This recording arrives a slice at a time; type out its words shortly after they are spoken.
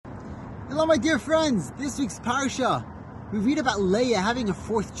Hello, my dear friends. This week's parsha, we read about Leah having a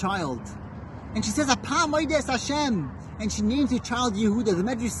fourth child, and she says, "Apam oides Hashem," and she names her child Yehuda. The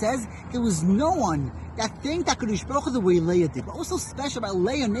Medrash says there was no one that thanked HaKadosh Baruch Hu the way Leah did. But what's so special about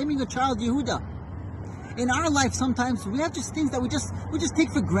Leah naming her child Yehuda? In our life, sometimes we have just things that we just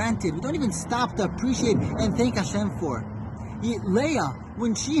take for granted. We don't even stop to appreciate and thank Hashem for. Leah,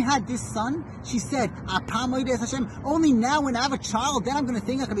 when she had this son, she said, "Apam oides Hashem." Only now, when I have a child, then I'm going to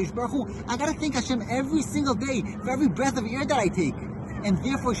thank HaKadosh Baruch Hu. I got to thank Hashem every single day for every breath of air that I take. And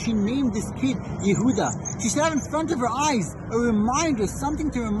therefore, she named this kid Yehuda. She should have in front of her eyes a reminder, something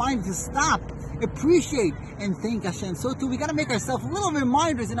to remind her to stop, appreciate, and thank Hashem. So too, we got to make ourselves little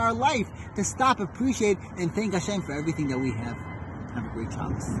reminders in our life to stop, appreciate, and thank Hashem for everything that we have. Have a great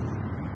Shabbos.